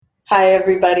Hi,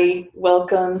 everybody.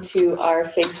 Welcome to our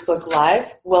Facebook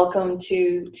Live. Welcome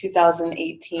to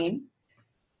 2018.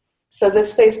 So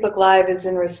this Facebook Live is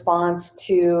in response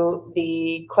to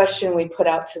the question we put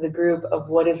out to the group of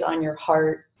what is on your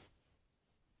heart.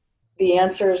 The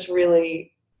answers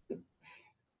really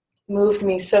moved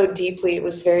me so deeply. It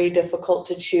was very difficult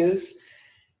to choose.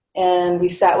 And we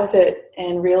sat with it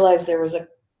and realized there was a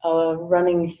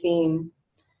running theme.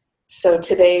 So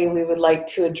today we would like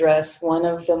to address one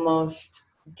of the most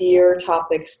dear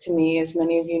topics to me, as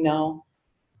many of you know.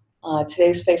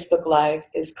 Today's Facebook Live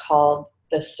is called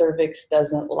The Cervix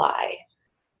Doesn't Lie.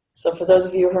 So for those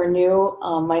of you who are new,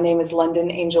 my name is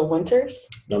London Angel Winters.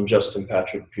 And I'm Justin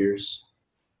Patrick Pierce.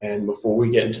 And before we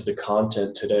get into the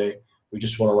content today, we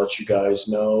just want to let you guys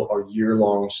know our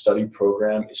year-long study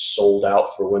program is sold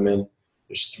out for women.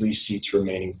 There's 3 seats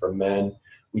remaining for men.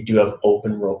 We do have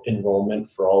open enrollment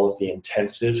for all of the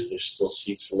intensives. There's still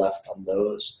seats left on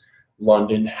those.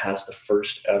 London has the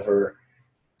first ever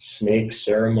snake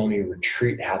ceremony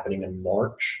retreat happening in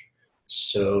March.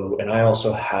 And I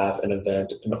also have an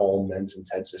event, an all men's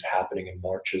intensive happening in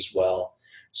March as well.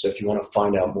 So if you want to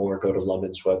find out more, go to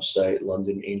London's website,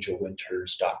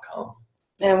 londonangelwinters.com.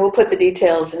 And we'll put the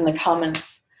details in the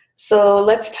comments. So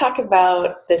let's talk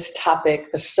about this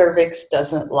topic, the cervix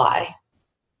doesn't lie.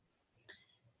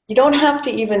 You don't have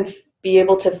to even be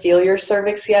able to feel your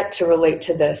cervix yet to relate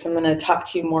to this. I'm going to talk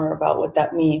to you more about what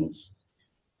that means.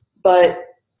 But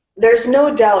there's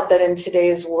no doubt that in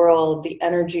today's world, the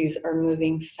energies are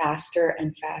moving faster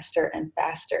and faster and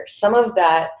faster. Some of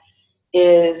that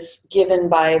is given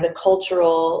by the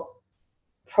cultural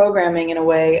programming in a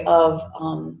way of,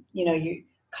 you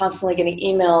constantly getting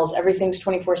emails, everything's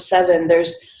 24/7.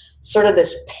 There's sort of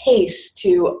this pace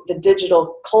to the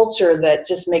digital culture that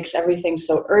just makes everything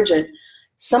so urgent.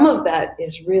 Some of that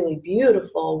is really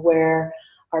beautiful, where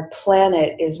our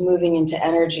planet is moving into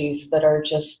energies that are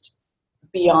just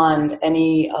beyond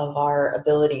any of our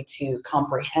ability to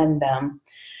comprehend them.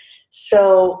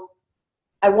 So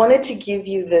I wanted to give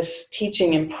you this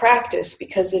teaching in practice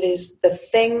because it is the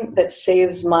thing that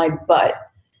saves my butt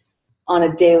on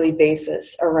a daily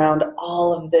basis around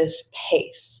all of this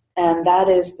pace. And that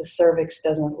is the cervix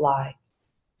doesn't lie.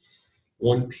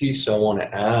 One piece I want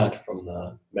to add from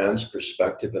the man's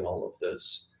perspective in all of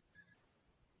this,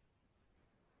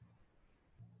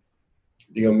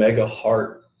 the Omega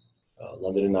heart,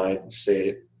 London and I say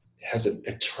it has an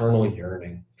eternal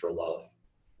yearning for love,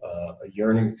 a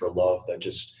yearning for love that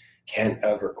just can't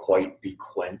ever quite be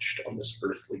quenched on this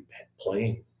earthly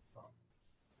plane.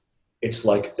 It's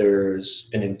like there's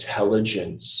an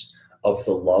intelligence of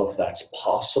the love that's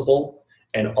possible,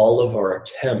 and all of our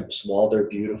attempts, while they're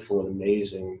beautiful and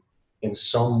amazing, in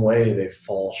some way they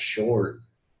fall short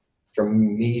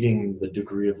from meeting the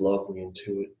degree of love we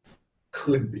intuit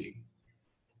could be.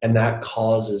 And that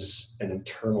causes an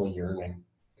internal yearning.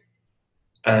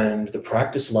 And the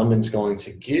practice London's going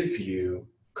to give you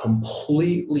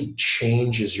completely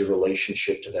changes your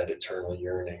relationship to that eternal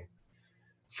yearning.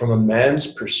 From a man's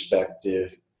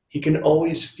perspective, he can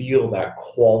always feel that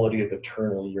quality of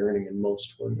eternal yearning in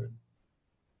most women.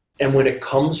 And when it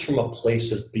comes from a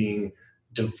place of being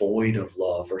devoid of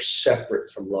love or separate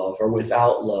from love or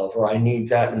without love, or I need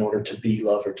that in order to be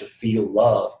love or to feel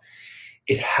love,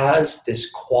 it has this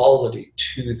quality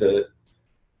to the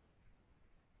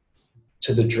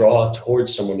draw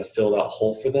towards someone to fill that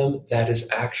hole for them that is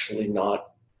actually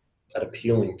not that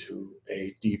appealing to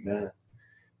a deep man.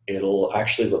 It'll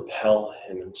actually repel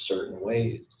him in certain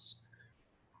ways.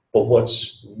 But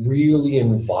what's really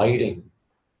inviting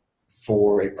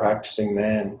for a practicing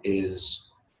man is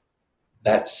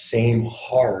that same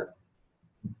heart,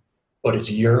 but it's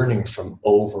yearning from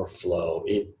overflow.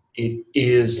 It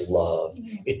is love.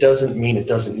 It doesn't mean it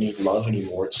doesn't need love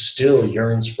anymore. It still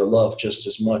yearns for love just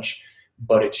as much,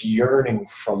 but it's yearning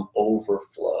from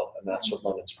overflow. And that's what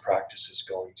London's practice is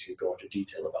going to go into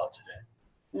detail about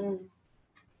today.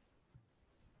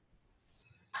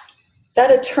 That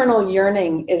eternal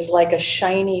yearning is like a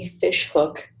shiny fish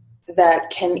hook that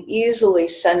can easily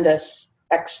send us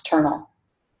external.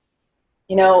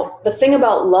 You know, the thing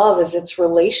about love is it's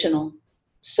relational.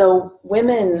 So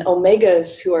women,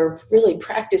 Omegas, who are really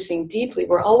practicing deeply,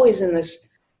 we're always in this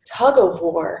tug of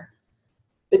war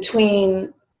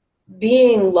between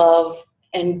being love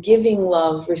and giving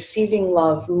love, receiving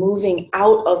love, moving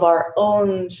out of our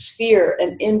own sphere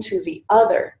and into the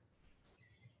other.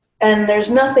 And there's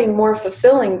nothing more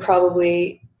fulfilling,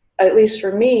 probably, at least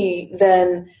for me,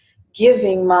 than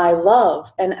giving my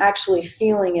love and actually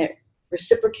feeling it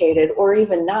reciprocated, or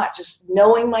even not, just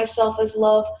knowing myself as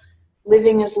love,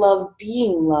 living as love,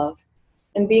 being love,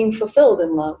 and being fulfilled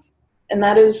in love. And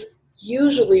that is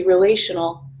usually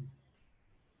relational.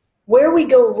 Where we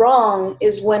go wrong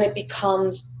is when it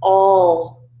becomes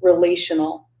all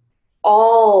relational,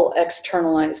 all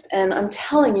externalized. And I'm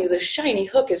telling you, the shiny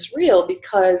hook is real,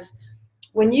 because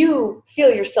when you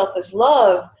feel yourself as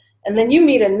love, and then you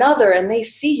meet another and they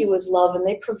see you as love and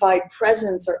they provide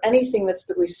presence or anything that's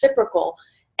the reciprocal,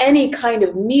 any kind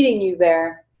of meeting you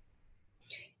there,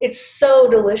 it's so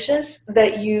delicious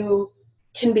that you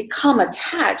can become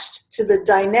attached to the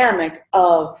dynamic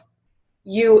of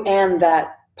you and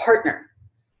that partner.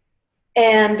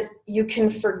 And you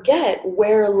can forget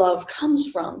where love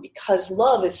comes from, because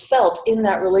love is felt in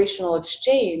that relational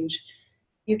exchange.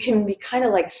 You can be kind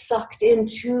of like sucked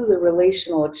into the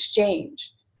relational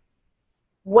exchange.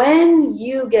 When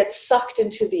you get sucked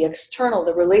into the external,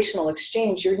 the relational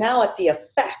exchange, you're now at the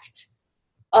effect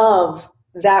of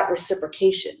that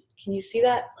reciprocation. Can you see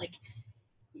that? Like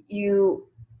you're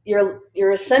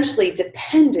essentially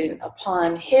dependent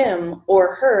upon him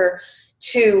or her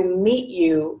to meet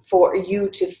you, for you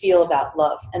to feel that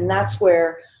love. And that's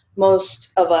where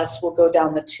most of us will go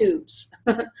down the tubes.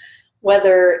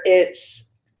 Whether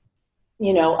it's,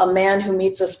 a man who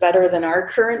meets us better than our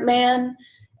current man,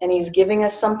 and he's giving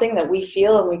us something that we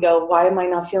feel and we go, why am I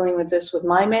not feeling this with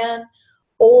my man?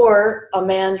 Or a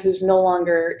man who's no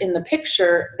longer in the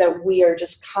picture, that we are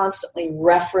just constantly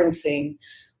referencing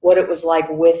what it was like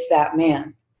with that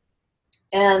man.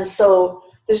 And so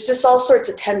there's just all sorts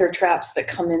of tender traps that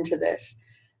come into this.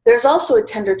 There's also a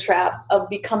tender trap of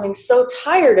becoming so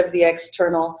tired of the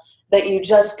external that you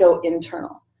just go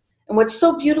internal. And what's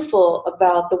so beautiful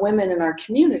about the women in our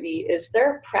community is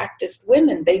they're practiced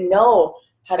women. They know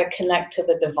how to connect to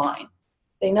the divine.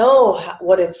 They know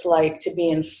what it's like to be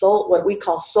in what we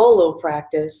call solo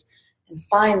practice, and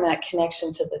find that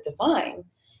connection to the divine.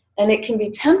 And it can be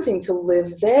tempting to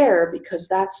live there, because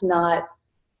that's not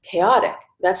chaotic.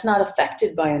 That's not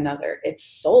affected by another. It's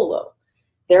solo.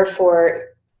 Therefore,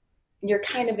 you're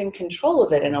kind of in control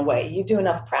of it in a way. You do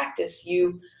enough practice,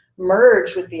 you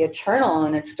merge with the eternal,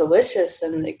 and it's delicious.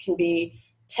 And it can be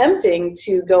tempting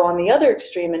to go on the other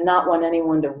extreme and not want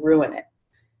anyone to ruin it.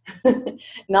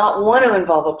 Not want to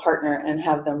involve a partner and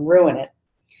have them ruin it.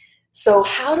 So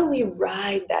how do we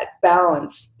ride that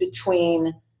balance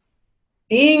between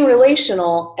being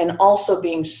relational and also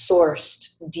being sourced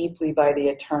deeply by the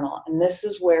eternal? And this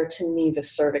is where, to me, the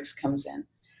cervix comes in.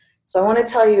 So I want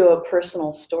to tell you a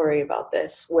personal story about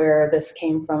this, where this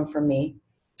came from for me.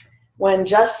 When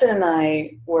Justin and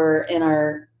I were in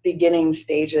our beginning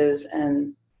stages,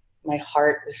 and my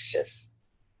heart was just,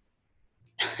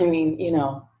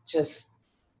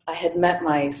 I had met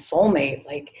my soulmate.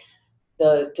 Like,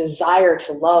 the desire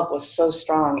to love was so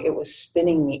strong, it was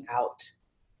spinning me out.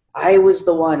 I was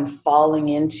the one falling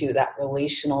into that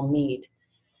relational need.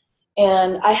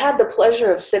 And I had the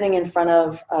pleasure of sitting in front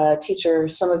of a teacher,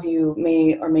 some of you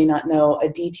may or may not know,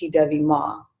 Aditi Devi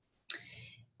Ma.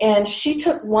 And she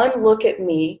took one look at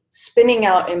me, spinning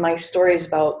out in my stories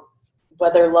about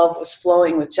whether love was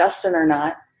flowing with Justin or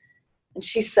not. And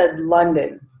she said,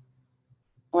 London,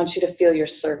 I want you to feel your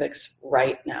cervix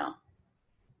right now.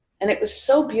 And it was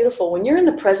so beautiful. When you're in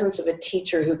the presence of a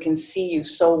teacher who can see you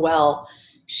so well,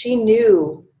 she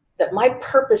knew that my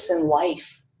purpose in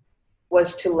life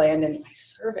was to land in my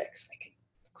cervix. I could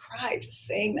cry just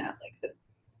saying that. Like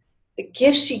the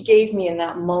gift she gave me in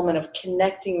that moment of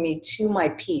connecting me to my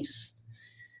peace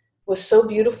was so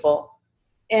beautiful.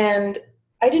 And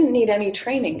I didn't need any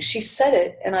training. She said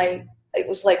it, and it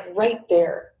was like right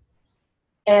there.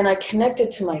 And I connected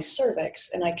to my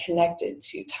cervix, and I connected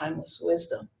to timeless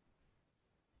wisdom.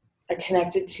 I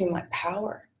connected to my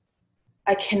power.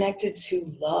 I connected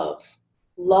to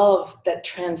love that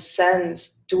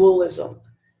transcends dualism.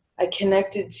 I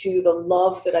connected to the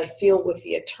love that I feel with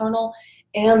the eternal,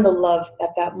 and the love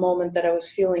at that moment that I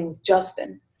was feeling with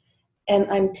Justin.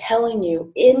 And I'm telling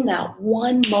you, in that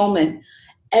one moment,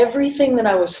 everything that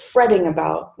I was fretting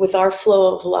about with our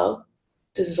flow of love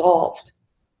dissolved.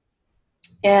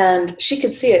 And she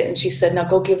could see it, and she said, now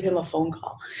go give him a phone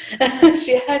call.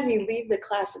 She had me leave the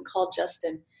class and call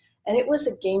Justin. And it was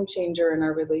a game changer in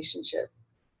our relationship.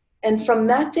 And from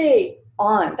that day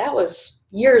on, that was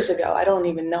years ago. I don't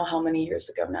even know how many years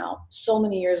ago now. So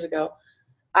many years ago.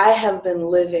 I have been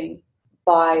living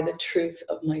by the truth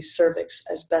of my cervix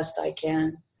as best I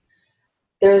can.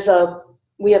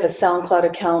 We have a SoundCloud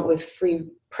account with free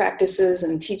practices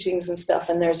and teachings and stuff.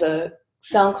 And there's a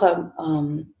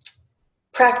SoundCloud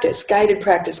guided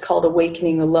practice called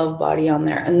Awakening the Love Body on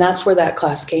there. And that's where that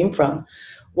class came from,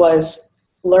 was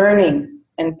learning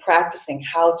and practicing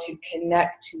how to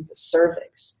connect to the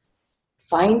cervix,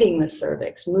 finding the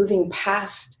cervix, moving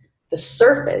past the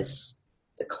surface,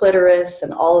 the clitoris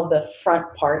and all of the front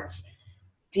parts,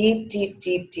 deep, deep,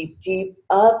 deep, deep, deep,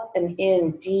 up and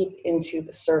in, deep into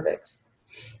the cervix.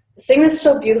 The thing that's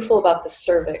so beautiful about the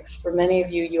cervix, for many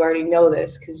of you, you already know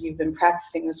this because you've been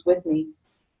practicing this with me,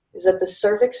 is that the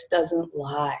cervix doesn't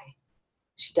lie.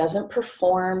 She doesn't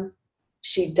perform.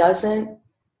 She doesn't,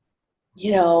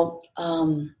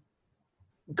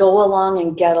 go along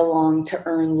and get along to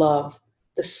earn love.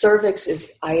 The cervix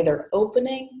is either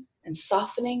opening and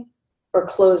softening or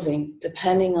closing,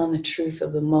 depending on the truth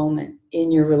of the moment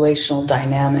in your relational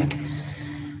dynamic.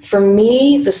 For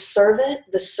me, the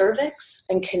cervix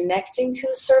and connecting to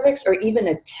the cervix, or even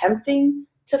attempting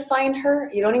to find her,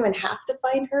 you don't even have to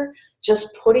find her,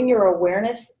 just putting your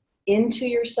awareness into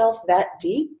yourself that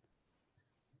deep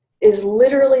is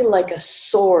literally like a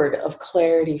sword of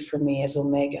clarity for me as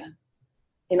Omega.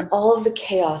 In all of the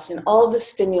chaos, in all of the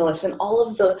stimulus, in all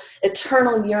of the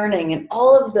eternal yearning, and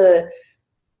all of the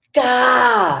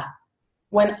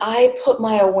when I put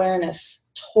my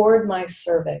awareness toward my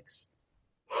cervix,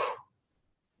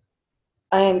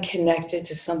 I am connected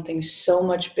to something so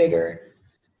much bigger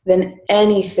than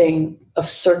anything of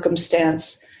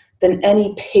circumstance, than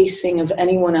any pacing of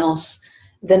anyone else,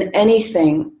 than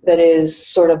anything that is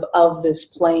sort of this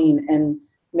plane and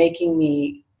making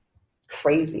me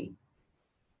crazy.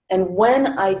 And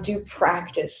when I do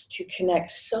practice to connect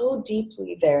so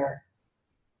deeply there,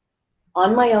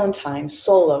 on my own time,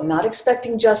 solo, not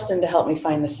expecting Justin to help me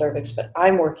find the cervix, but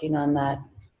I'm working on that.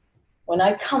 When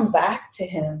I come back to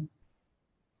him,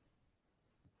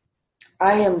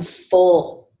 I am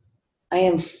full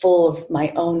of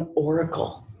my own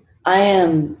oracle. I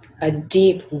am a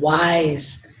deep,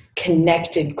 wise,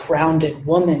 connected, grounded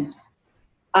woman.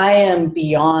 I am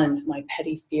beyond my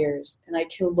petty fears, and I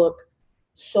can look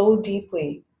so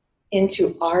deeply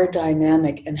into our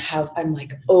dynamic and I'm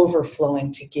like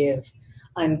overflowing to give.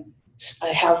 I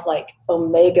have like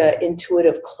Omega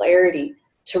intuitive clarity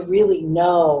to really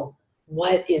know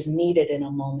what is needed in a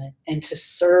moment and to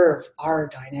serve our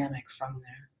dynamic from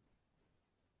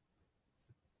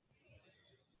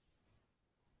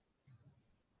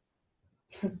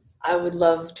there. I would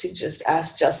love to just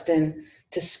ask Justin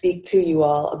to speak to you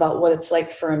all about what it's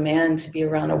like for a man to be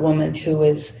around a woman who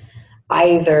is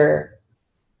either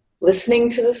listening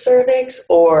to the cervix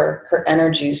or her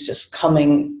energy's just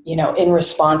coming, in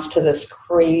response to this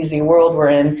crazy world we're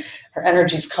in. Her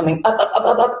energy's coming up, up, up,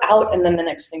 up, up, out, and then the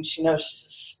next thing she knows, she's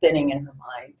just spinning in her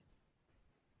mind.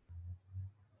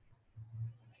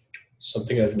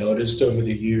 Something I've noticed over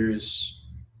the years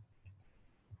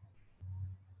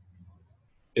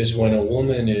is when a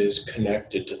woman is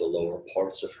connected to the lower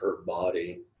parts of her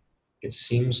body, it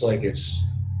seems like it's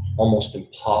almost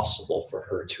impossible for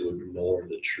her to ignore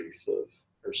the truth of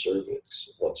her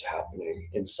cervix, what's happening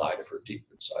inside of her, deep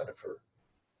inside of her.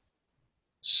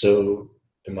 So,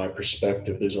 in my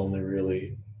perspective, there's only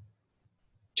really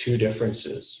two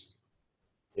differences.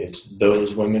 It's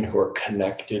those women who are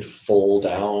connected full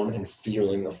down and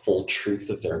feeling the full truth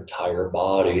of their entire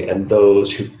body, and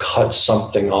those who cut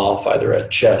something off either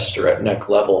at chest or at neck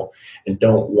level and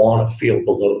don't want to feel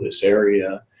below this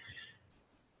area.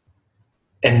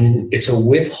 And it's a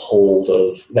withhold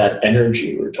of that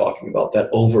energy we're talking about,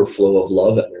 that overflow of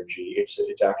love energy.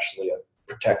 It's actually a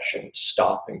protection. It's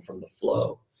stopping from the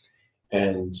flow.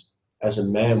 And as a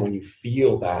man, when you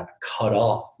feel that cut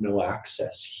off, no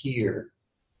access here,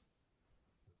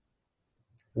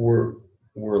 we're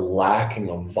lacking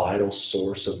a vital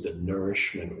source of the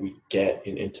nourishment we get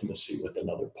in intimacy with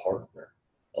another partner.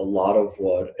 A lot of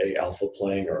what a alpha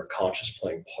playing or a conscious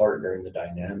playing partner in the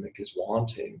dynamic is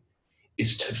wanting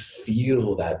is to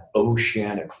feel that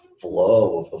oceanic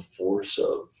flow of the force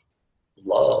of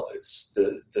love. It's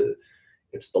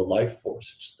the life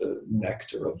force. It's the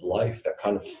nectar of life that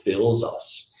kind of fills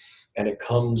us. And it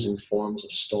comes in forms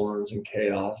of storms and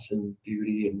chaos and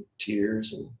beauty and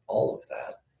tears and all of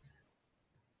that.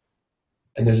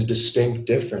 And there's a distinct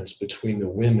difference between the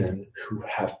women who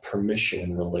have permission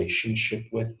and relationship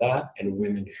with that and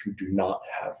women who do not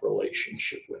have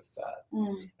relationship with that.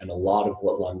 And a lot of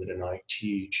what London and I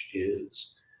teach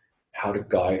is how to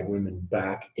guide women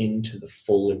back into the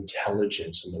full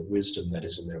intelligence and the wisdom that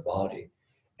is in their body.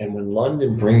 And when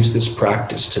London brings this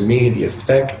practice to me,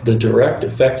 the direct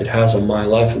effect it has on my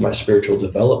life and my spiritual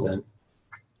development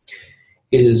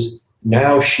is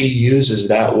now she uses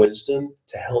that wisdom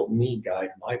to help me guide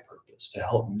my purpose, to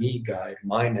help me guide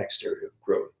my next area of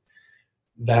growth.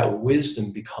 That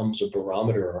wisdom becomes a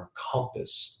barometer or a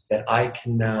compass that I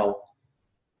can now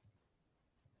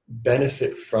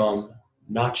benefit from,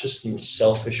 not just in a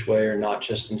selfish way or not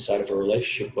just inside of a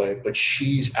relationship way, but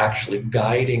she's actually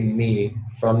guiding me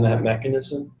from that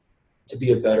mechanism to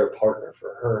be a better partner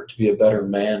for her, to be a better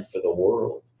man for the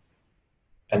world.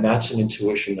 And that's an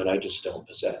intuition that I just don't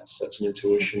possess. That's an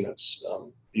intuition that's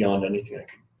beyond anything I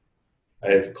can. I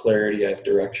have clarity, I have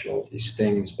direction, all of these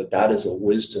things, but that is a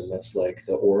wisdom that's like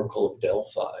the Oracle of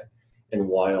Delphi. And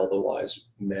why all the wise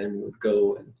men would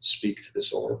go and speak to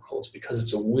this oracle, it's because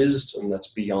it's a wisdom that's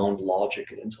beyond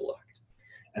logic and intellect.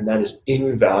 And that is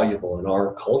invaluable in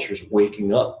our cultures,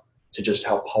 waking up to just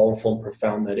how powerful and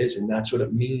profound that is. And that's what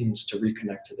it means to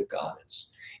reconnect to the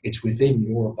goddess. It's within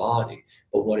your body,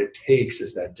 but what it takes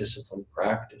is that disciplined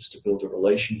practice to build a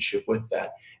relationship with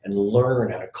that and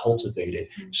learn how to cultivate it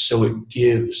so it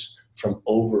gives from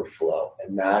overflow.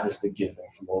 And that is the giving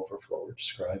from overflow we're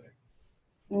describing.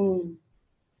 Mm.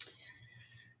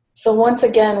 So once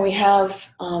again, we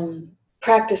have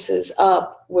practices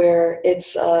up where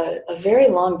it's a very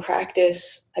long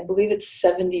practice. I believe it's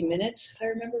 70 minutes, if I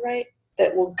remember right,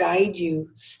 that will guide you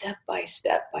step by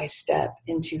step by step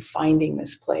into finding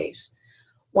this place.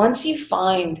 Once you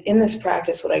find, in this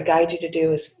practice, what I guide you to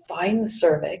do is find the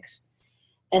cervix,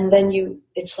 and then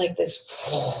it's like this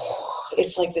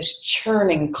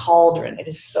churning cauldron. It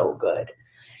is so good.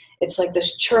 It's like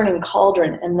this churning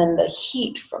cauldron, and then the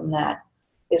heat from that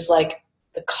is like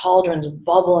the cauldron's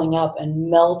bubbling up and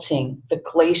melting the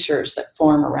glaciers that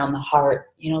form around the heart.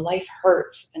 Life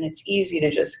hurts, and it's easy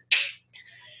to just...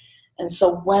 And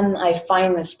so when I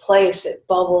find this place, it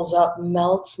bubbles up,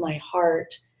 melts my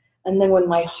heart, and then when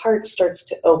my heart starts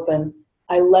to open,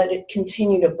 I let it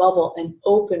continue to bubble and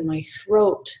open my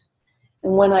throat.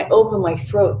 And when I open my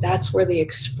throat, that's where the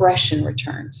expression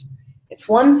returns. It's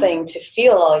one thing to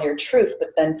feel all your truth,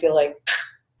 but then feel like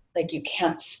you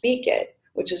can't speak it,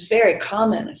 which is very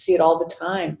common. I see it all the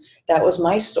time. That was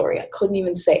my story. I couldn't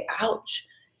even say ouch.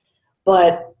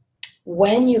 But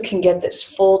when you can get this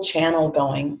full channel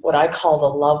going, what I call the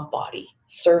love body,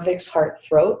 cervix, heart,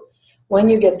 throat, when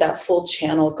you get that full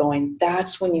channel going,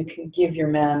 that's when you can give your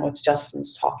man what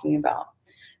Justin's talking about.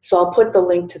 So I'll put the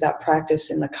link to that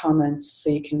practice in the comments so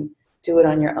you can do it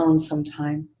on your own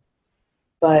sometime.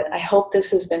 But I hope this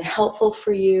has been helpful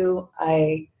for you.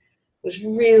 It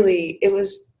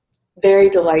was very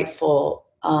delightful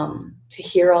to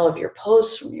hear all of your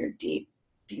posts from your deep,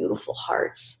 beautiful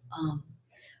hearts. I'm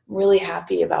really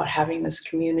happy about having this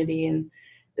community and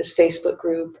this Facebook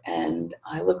group, and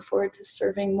I look forward to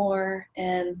serving more,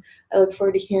 and I look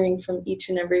forward to hearing from each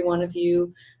and every one of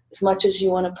you. As much as you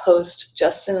want to post,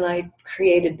 Justin and I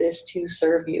created this to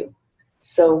serve you.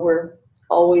 So we're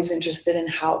always interested in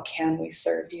how can we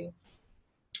serve you.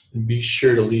 And be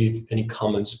sure to leave any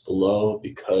comments below,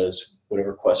 because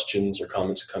whatever questions or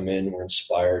comments come in, we're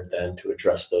inspired then to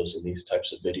address those in these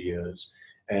types of videos.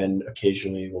 And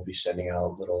occasionally we'll be sending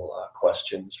out little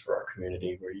questions for our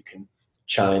community where you can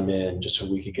chime in just so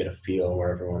we could get a feel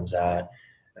where everyone's at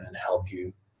and help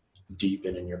you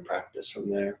deepen in your practice from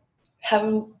there. Have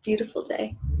a beautiful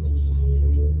day.